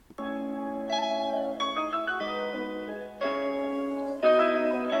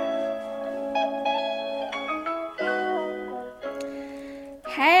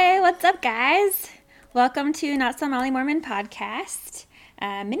up, guys? Welcome to Not So Molly Mormon podcast,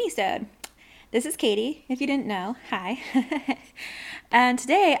 mini-sode. This is Katie, if you didn't know. Hi. And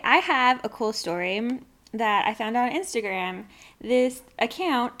today I have a cool story that I found on Instagram. This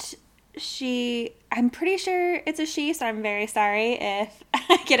account, I'm pretty sure it's a she, so I'm very sorry if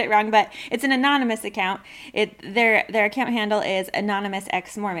I get it wrong, but it's an anonymous account. Their account handle is Anonymous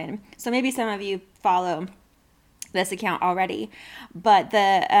Ex Mormon. So maybe some of you follow this account already, but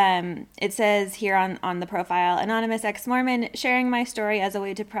it says here on the profile, Anonymous Ex-Mormon, sharing my story as a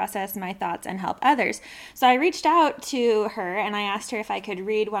way to process my thoughts and help others. So I reached out to her and I asked her if I could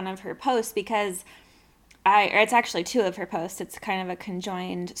read one of her posts because it's actually two of her posts. It's kind of a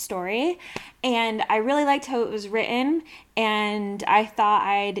conjoined story, and I really liked how it was written, and I thought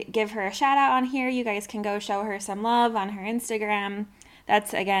I'd give her a shout out on here. You guys can go show her some love on her Instagram.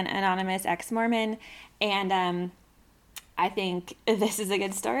 That's, again, Anonymous Ex-Mormon, and I think this is a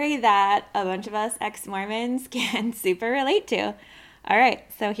good story that a bunch of us ex-Mormons can super relate to. All right,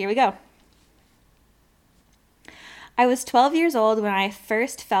 so here we go. I was 12 years old when I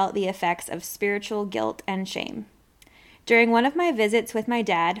first felt the effects of spiritual guilt and shame. During one of my visits with my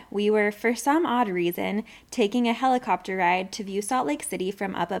dad, we were, for some odd reason, taking a helicopter ride to view Salt Lake City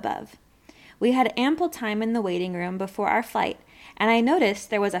from up above. We had ample time in the waiting room before our flight, and I noticed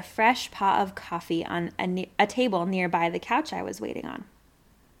there was a fresh pot of coffee on a table nearby the couch I was waiting on.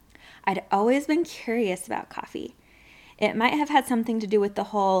 I'd always been curious about coffee. It might have had something to do with the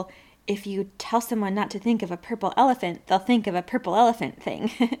whole, if you tell someone not to think of a purple elephant, they'll think of a purple elephant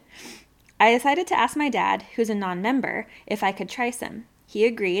thing. I decided to ask my dad, who's a non-member, if I could try some. He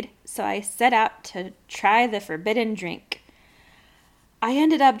agreed, so I set out to try the forbidden drink. I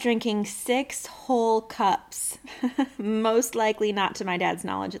ended up drinking 6 whole cups, most likely not to my dad's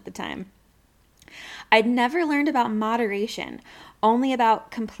knowledge at the time. I'd never learned about moderation, only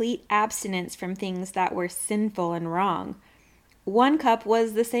about complete abstinence from things that were sinful and wrong. 1 cup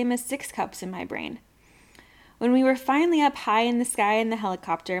was the same as 6 cups in my brain. When we were finally up high in the sky in the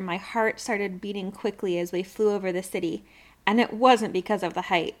helicopter, my heart started beating quickly as we flew over the city, and it wasn't because of the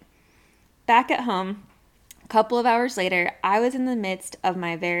height. Back at home, a couple of hours later, I was in the midst of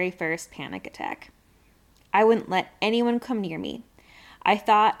my very first panic attack. I wouldn't let anyone come near me. I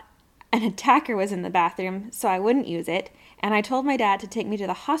thought an attacker was in the bathroom, so I wouldn't use it, and I told my dad to take me to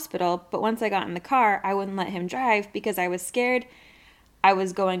the hospital, but once I got in the car, I wouldn't let him drive because I was scared I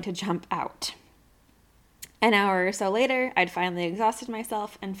was going to jump out. An hour or so later, I'd finally exhausted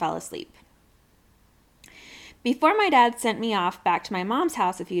myself and fell asleep. Before my dad sent me off back to my mom's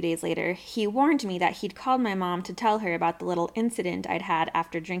house a few days later, he warned me that he'd called my mom to tell her about the little incident I'd had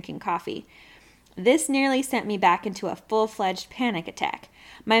after drinking coffee. This nearly sent me back into a full-fledged panic attack.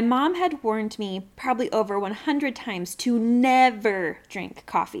 My mom had warned me probably over 100 times to never drink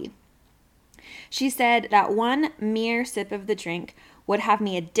coffee. She said that one mere sip of the drink would have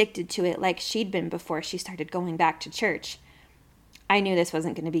me addicted to it like she'd been before she started going back to church. I knew this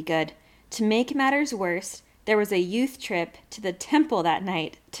wasn't going to be good. To make matters worse, there was a youth trip to the temple that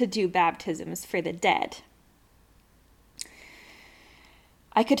night to do baptisms for the dead.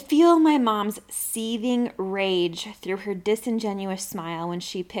 I could feel my mom's seething rage through her disingenuous smile when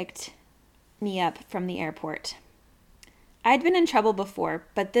she picked me up from the airport. I'd been in trouble before,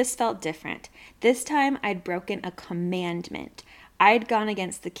 but this felt different. This time I'd broken a commandment. I'd gone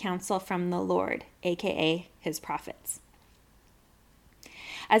against the counsel from the Lord, aka his prophets.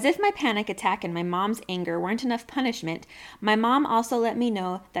 As if my panic attack and my mom's anger weren't enough punishment, my mom also let me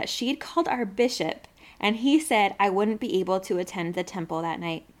know that she'd called our bishop, and he said I wouldn't be able to attend the temple that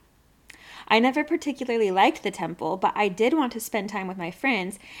night. I never particularly liked the temple, but I did want to spend time with my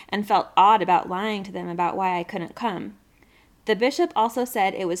friends and felt odd about lying to them about why I couldn't come. The bishop also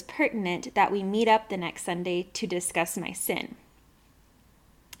said it was pertinent that we meet up the next Sunday to discuss my sin.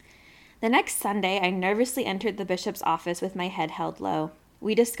 The next Sunday, I nervously entered the bishop's office with my head held low.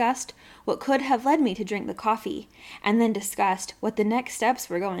 We discussed what could have led me to drink the coffee, and then discussed what the next steps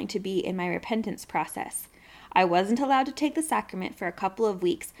were going to be in my repentance process. I wasn't allowed to take the sacrament for a couple of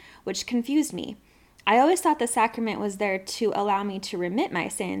weeks, which confused me. I always thought the sacrament was there to allow me to remit my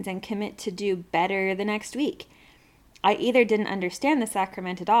sins and commit to do better the next week. I either didn't understand the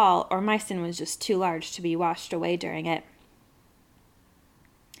sacrament at all, or my sin was just too large to be washed away during it.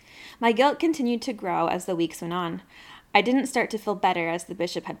 My guilt continued to grow as the weeks went on. I didn't start to feel better as the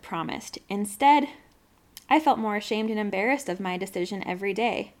bishop had promised. Instead, I felt more ashamed and embarrassed of my decision every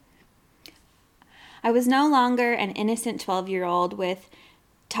day. I was no longer an innocent 12-year-old with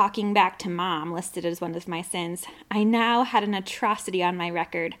talking back to mom listed as one of my sins, I now had an atrocity on my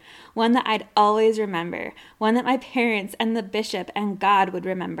record, one that I'd always remember, one that my parents and the bishop and God would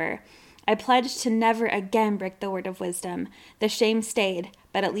remember. I pledged to never again break the word of wisdom. The shame stayed,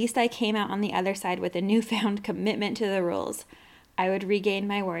 but at least I came out on the other side with a newfound commitment to the rules. I would regain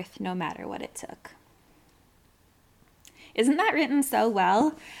my worth no matter what it took. Isn't that written so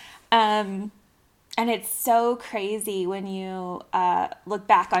well? And it's so crazy when you look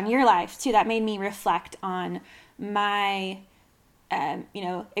back on your life, too. That made me reflect on my,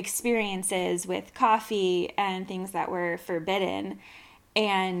 experiences with coffee and things that were forbidden,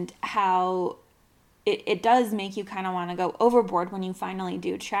 and how it does make you kind of want to go overboard when you finally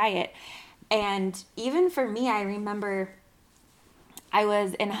do try it. And even for me, I remember I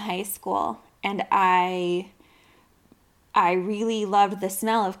was in high school, and I really loved the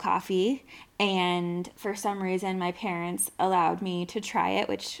smell of coffee, and for some reason my parents allowed me to try it,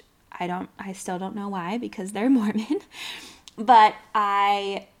 which I still don't know why, because they're Mormon. But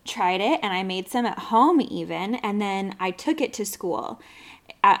I tried it, and I made some at home even, and then I took it to school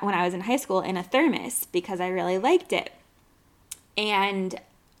when I was in high school in a thermos because I really liked it. And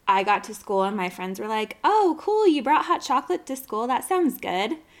I got to school, and my friends were like, "Oh, cool, you brought hot chocolate to school. That sounds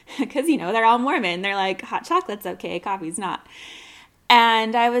good." Because, they're all Mormon. They're like, hot chocolate's okay, coffee's not.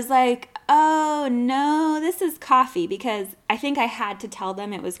 And I was like, oh, no, this is coffee. Because I think I had to tell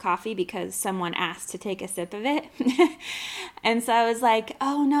them it was coffee because someone asked to take a sip of it. And so I was like,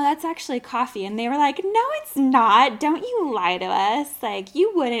 oh, no, that's actually coffee. And they were like, no, it's not. Don't you lie to us. Like,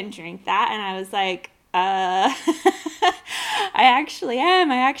 you wouldn't drink that. And I was like, I actually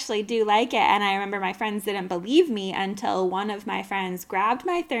am. I actually do like it. And I remember my friends didn't believe me until one of my friends grabbed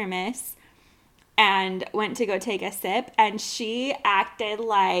my thermos and went to go take a sip. And she acted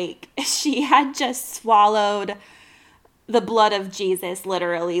like she had just swallowed the blood of Jesus,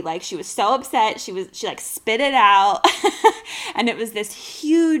 literally. Like, she was so upset. She like spit it out. And it was this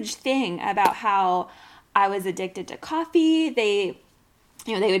huge thing about how I was addicted to coffee. They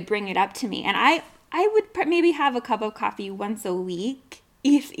would bring it up to me. And I would maybe have a cup of coffee once a week,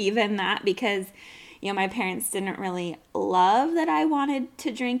 if even that, because, my parents didn't really love that I wanted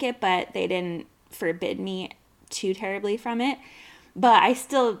to drink it, but they didn't forbid me too terribly from it. But I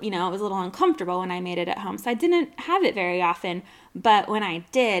still, it was a little uncomfortable when I made it at home, so I didn't have it very often. But when I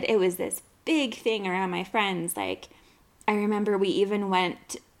did, it was this big thing around my friends. Like, I remember we even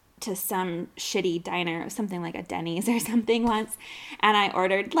went to some shitty diner, something like a Denny's or something once, and I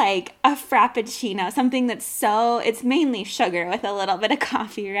ordered like a Frappuccino, something that's it's mainly sugar with a little bit of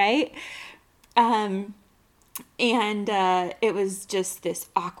coffee, right? And it was just this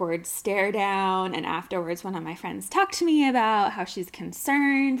awkward stare down, and afterwards one of my friends talked to me about how she's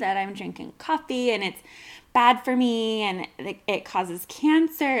concerned that I'm drinking coffee and it's bad for me and it causes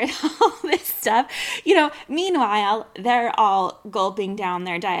cancer and all this stuff. Meanwhile, they're all gulping down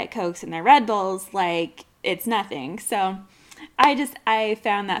their Diet Cokes and their Red Bulls like it's nothing. So I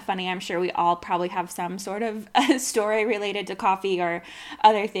found that funny. I'm sure we all probably have some sort of story related to coffee or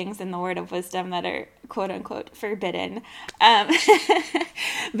other things in the word of wisdom that are quote unquote forbidden.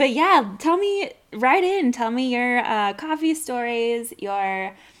 But yeah, write in, tell me your coffee stories,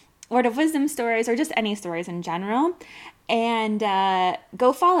 your word of wisdom stories, or just any stories in general. And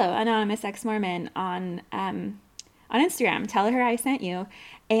go follow Anonymous Ex-Mormon on Instagram. Tell her I sent you.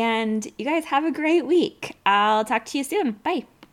 And you guys have a great week. I'll talk to you soon. Bye.